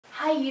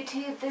Hi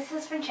YouTube, this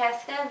is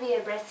Francesca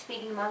via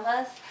Breastfeeding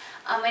Mamas.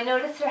 I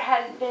noticed there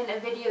hadn't been a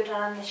video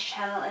done on this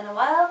channel in a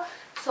while,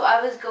 so I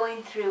was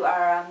going through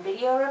our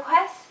video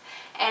requests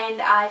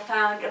and I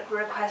found a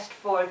request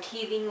for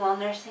teething while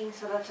nursing,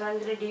 so that's what I'm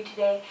going to do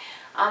today.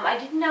 I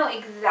didn't know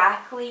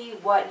exactly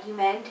what you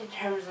meant in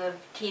terms of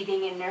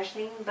teething and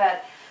nursing,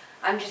 but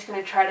I'm just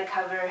going to try to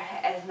cover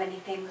as many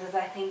things as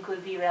I think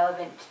would be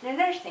relevant to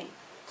nursing.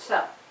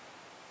 So,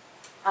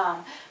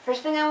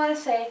 first thing I want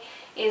to say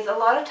is a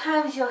lot of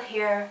times you'll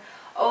hear,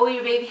 oh,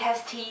 your baby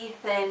has teeth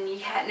and you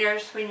can't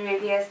nurse when your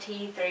baby has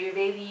teeth, or your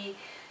baby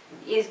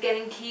is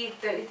getting teeth,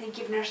 don't you think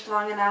you've nursed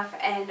long enough?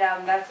 And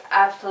that's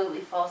absolutely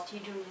false. You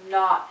do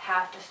not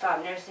have to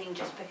stop nursing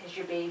just because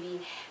your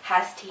baby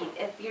has teeth.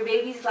 If your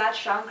baby's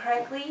latched on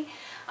correctly,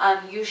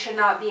 you should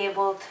not be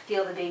able to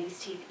feel the baby's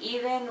teeth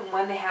even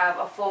when they have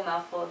a full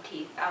mouthful of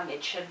teeth.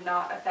 It should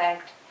not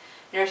affect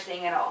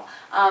nursing at all.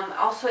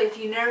 Also, if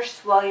you nurse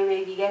while your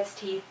baby gets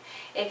teeth,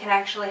 it can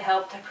actually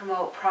help to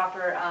promote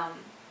proper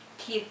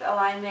teeth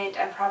alignment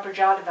and proper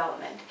jaw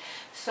development.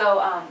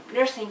 So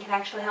nursing can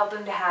actually help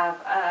them to have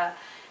a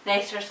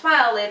nicer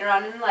smile later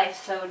on in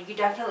life. So you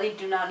definitely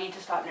do not need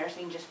to stop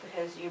nursing just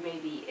because your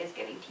baby is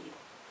getting teeth.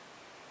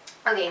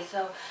 Okay,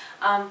 so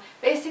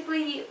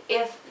basically,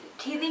 if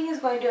teething is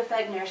going to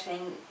affect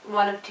nursing,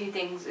 one of two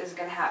things is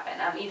going to happen.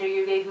 Either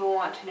your baby will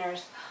want to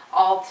nurse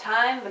all the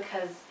time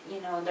because,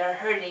 you know, they're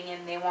hurting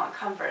and they want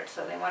comfort,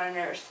 so they want to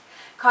nurse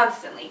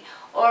constantly.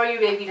 Or your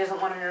baby doesn't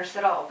want to nurse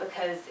at all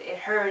because it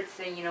hurts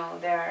and, you know,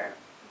 their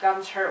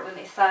gums hurt when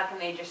they suck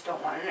and they just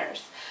don't want to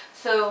nurse.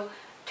 So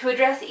to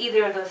address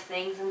either of those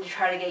things and to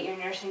try to get your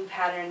nursing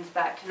patterns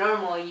back to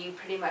normal, you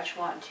pretty much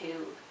want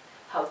to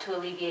help to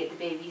alleviate the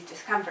baby's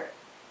discomfort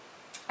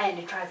and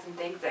to try some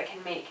things that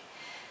can make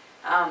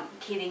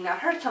teething not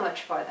hurt so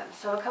much for them.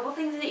 So a couple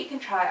things that you can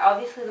try.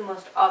 Obviously the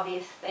most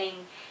obvious thing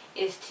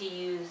is to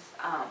use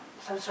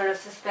some sort of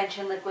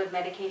suspension liquid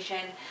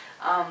medication,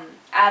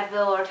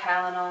 Advil or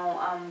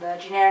Tylenol. The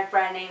generic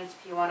brand names,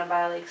 if you want to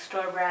buy like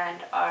store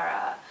brand,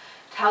 are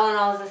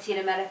Tylenol is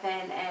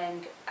acetaminophen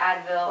and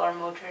Advil or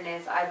Motrin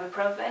is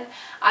ibuprofen.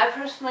 I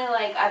personally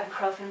like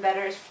ibuprofen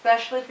better,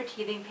 especially for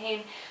teething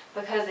pain,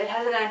 because it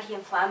has an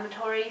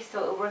anti-inflammatory,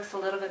 so it works a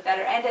little bit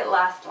better and it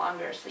lasts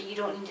longer, so you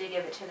don't need to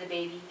give it to the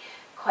baby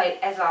quite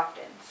as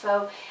often.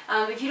 So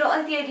if you don't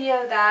like the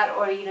idea of that,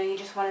 or you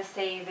just want to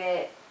save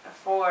it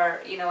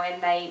for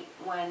at night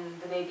when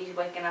the baby's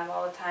waking up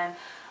all the time,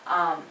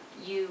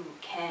 you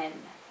can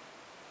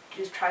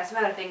just try some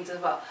other things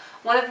as well.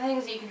 One of the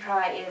things that you can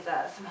try is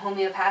some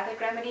homeopathic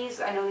remedies.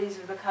 I know these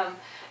have become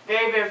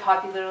very, very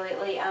popular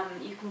lately.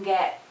 You can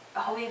get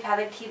a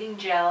homeopathic teething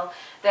gel.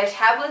 The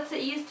tablets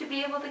that you used to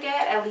be able to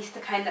get, at least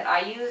the kind that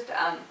I used,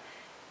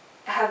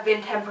 have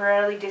been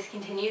temporarily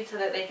discontinued so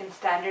that they can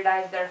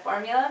standardize their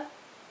formula.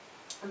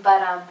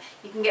 But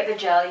you can get the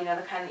gel,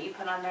 the kind that you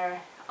put on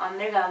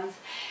their gums,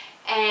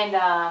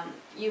 and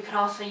you can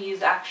also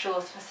use actual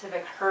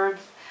specific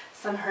herbs.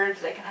 Some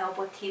herbs that can help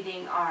with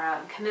teething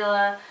are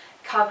Camilla,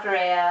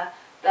 calcarea,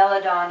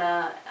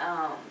 belladonna,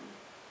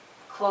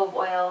 clove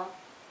oil.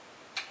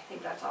 I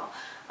think that's all.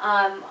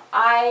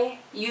 I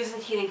used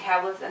the teething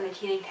tablets, and the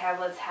teething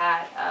tablets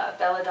had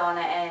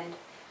belladonna and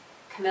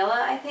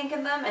Camilla, I think,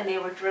 in them, and they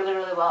worked really,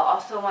 really well.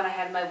 Also, when I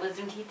had my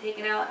wisdom teeth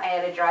taken out, I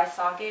had a dry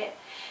socket.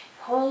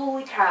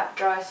 Holy crap,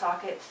 dry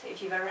sockets,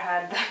 if you've ever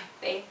had them,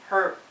 they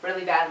hurt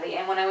really badly.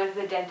 And when I went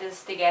to the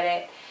dentist to get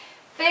it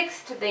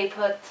fixed, they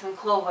put some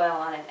clove oil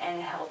on it, and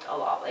it helped a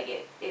lot. Like,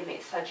 it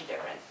made such a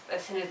difference.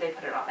 As soon as they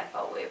put it on, I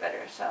felt way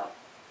better. So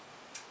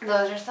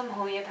those are some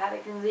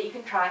homeopathic things that you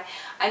can try.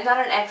 I'm not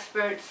an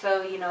expert,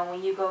 so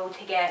when you go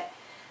to get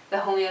the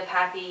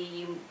homeopathy,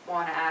 you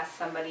want to ask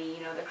somebody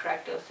the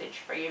correct dosage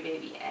for your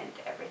baby and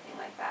everything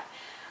like that.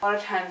 A lot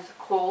of times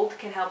cold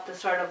can help to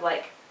sort of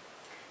like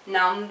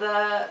numb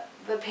the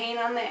pain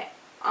on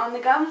the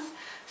gums.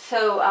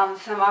 So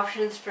some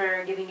options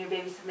for giving your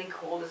baby something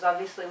cold is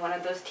obviously one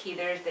of those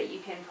teethers that you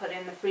can put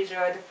in the freezer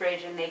or the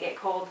fridge and they get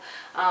cold.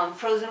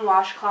 Frozen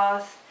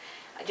washcloths,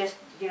 just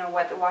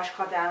wet the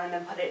washcloth down and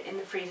then put it in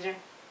the freezer.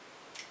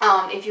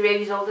 If your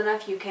baby's old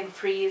enough, you can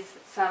freeze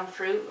some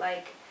fruit,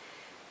 like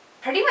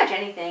pretty much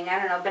anything. I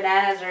don't know,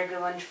 bananas are a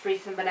good one.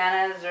 Freeze some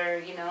bananas,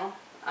 or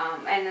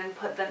and then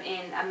put them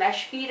in a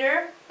mesh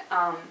feeder.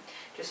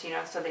 Just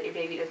so that your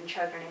baby doesn't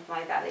choke or anything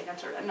like that. They can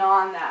sort of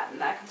gnaw on that, and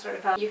that can sort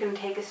of help. You can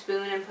take a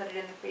spoon and put it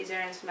in the freezer,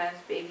 and sometimes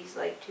babies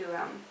like to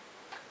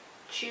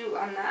chew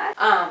on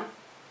that.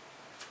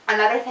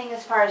 Another thing,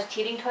 as far as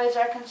teething toys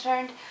are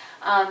concerned,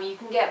 you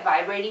can get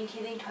vibrating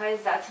teething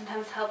toys. That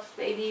sometimes helps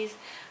babies.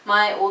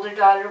 My older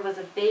daughter was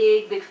a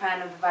big, big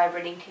fan of the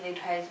vibrating teething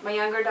toys. My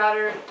younger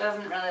daughter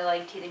doesn't really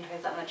like teething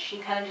toys that much. She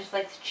kind of just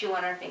likes to chew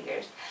on her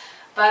fingers.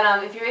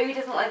 But if your baby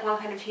doesn't like one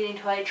kind of teething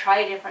toy, try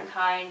a different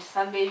kind.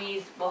 Some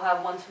babies will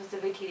have one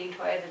specific teething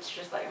toy that's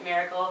just like a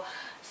miracle.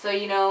 So,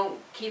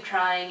 keep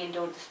trying and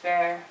don't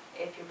despair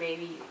if your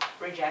baby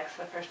rejects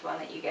the first one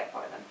that you get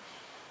for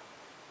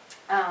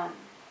them.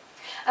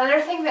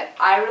 Another thing that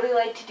I really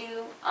like to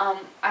do, I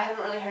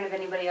haven't really heard of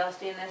anybody else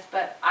doing this,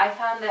 but I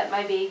found that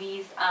my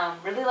babies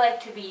really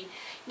like to be,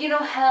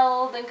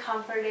 held and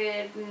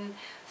comforted and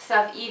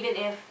stuff, even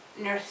if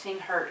nursing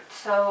hurts.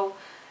 So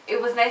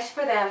it was nice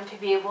for them to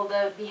be able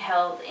to be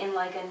held in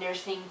like a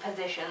nursing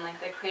position, like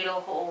the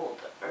cradle hold,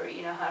 or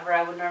however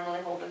I would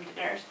normally hold them to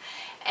nurse.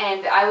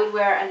 And I would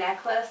wear a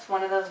necklace,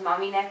 one of those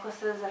mommy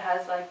necklaces that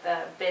has like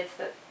the bits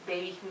that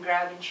baby can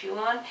grab and chew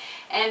on,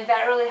 and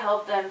that really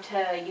helped them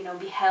to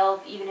be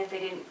held even if they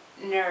didn't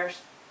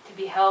nurse, to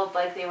be held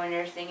like they were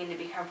nursing and to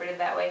be comforted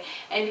that way,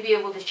 and to be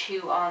able to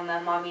chew on the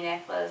mommy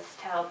necklace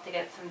to help to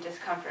get some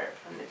discomfort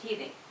from the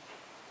teething.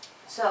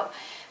 So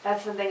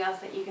that's something else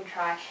that you can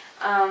try.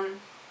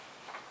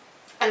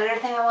 Another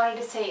thing I wanted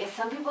to say is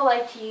some people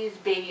like to use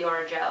baby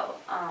Orajel,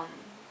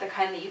 the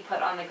kind that you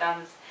put on the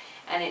gums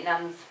and it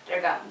numbs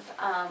their gums.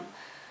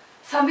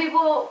 Some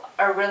people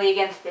are really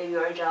against baby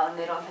Orajel and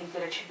they don't think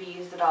that it should be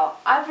used at all.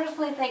 I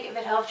personally think if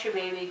it helps your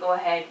baby, go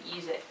ahead,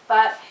 use it.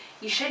 But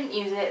you shouldn't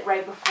use it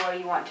right before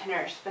you want to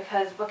nurse,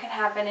 because what can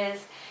happen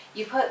is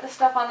you put the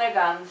stuff on their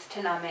gums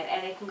to numb it,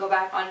 and it can go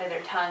back onto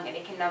their tongue and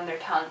it can numb their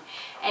tongue.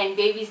 And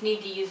babies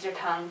need to use their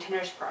tongue to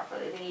nurse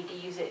properly. They need to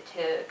use it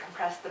to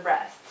compress the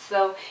breast.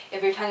 So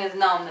if your tongue is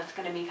numb, that's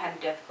going to be kind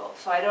of difficult.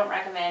 So I don't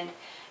recommend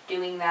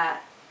doing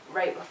that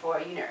right before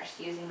you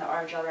nurse, using the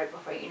Orajel right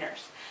before you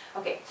nurse.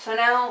 Okay, so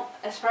now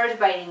as far as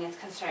biting is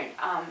concerned,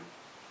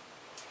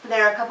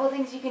 there are a couple of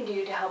things you can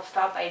do to help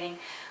stop biting.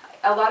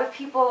 A lot of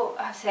people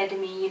have said to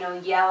me,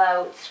 yell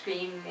out,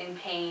 scream in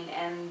pain,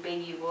 and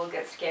baby will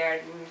get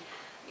scared and,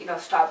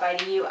 stop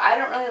biting you. I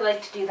don't really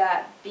like to do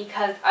that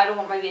because I don't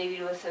want my baby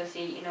to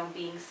associate,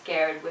 being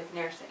scared with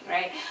nursing,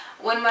 right?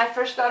 When my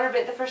first daughter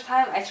bit the first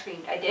time, I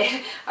screamed. I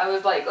did. I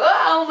was like,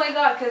 oh my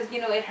God, because,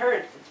 it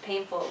hurts. It's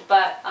painful.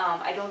 But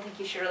I don't think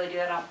you should really do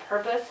that on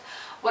purpose.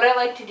 What I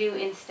like to do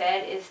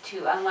instead is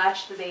to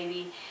unlatch the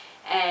baby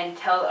and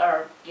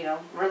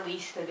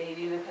release the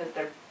baby because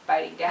they're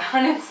biting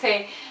down, and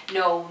say,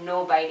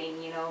 no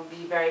biting,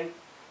 be very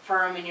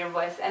firm in your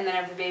voice. And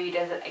then if the baby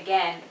does it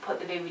again, put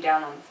the baby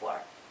down on the floor.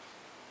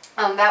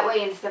 That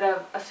way, instead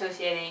of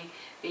associating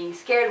being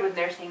scared with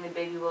nursing, the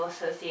baby will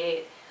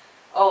associate,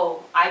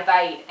 oh, I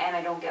bite and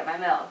I don't get my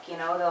milk.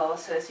 They'll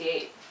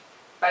associate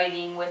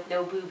biting with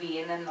no booby,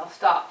 and then they'll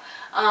stop.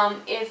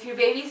 If your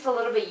baby's a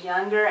little bit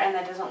younger and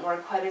that doesn't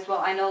work quite as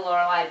well, I know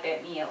Lorelai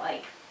bit me at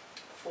like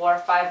 4 or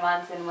 5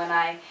 months, and when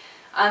I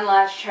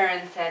unlatched her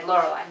and said,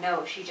 Lorelai,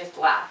 no, she just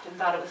laughed and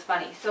thought it was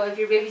funny. So if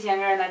your baby's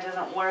younger and that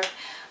doesn't work,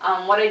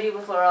 what I do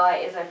with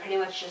Lorelai is I pretty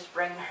much just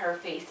bring her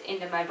face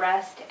into my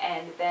breast,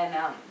 and then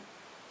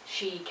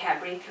she can't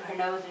breathe through her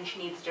nose and she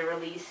needs to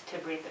release to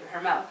breathe through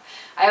her mouth.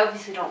 I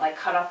obviously don't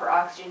cut off her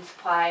oxygen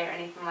supply or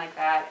anything like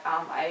that.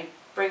 I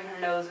bring her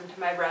nose into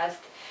my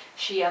breast.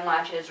 She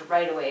unlatches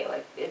right away.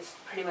 It's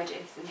pretty much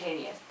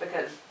instantaneous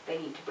because they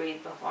need to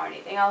breathe before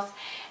anything else,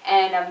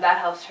 and that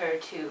helps her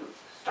to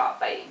stop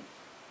biting.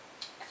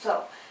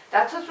 So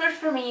that's what's worked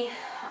for me.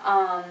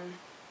 I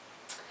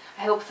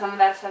hope some of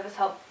that stuff is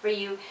helpful for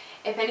you.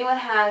 If anyone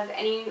has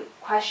any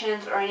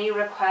questions or any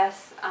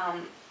requests,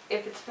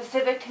 if it's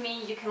specific to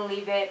me, you can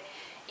leave it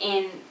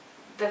in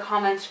the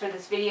comments for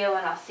this video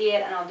and I'll see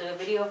it and I'll do a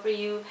video for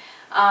you.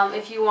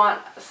 If you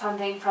want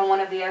something from one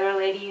of the other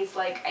ladies,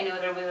 I know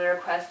there was a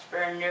request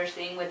for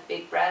nursing with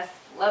big breasts,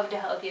 love to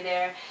help you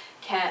there.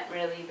 Can't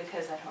really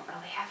because I don't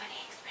really have any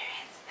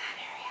experience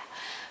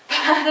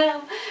in that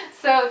area.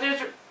 So if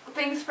there's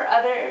things for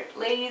other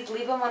ladies,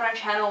 leave them on our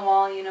channel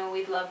wall.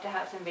 We'd love to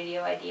have some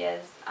video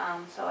ideas.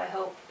 So I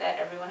hope that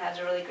everyone has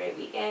a really great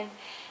weekend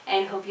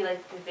and hope you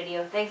liked the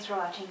video. Thanks for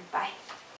watching. Bye.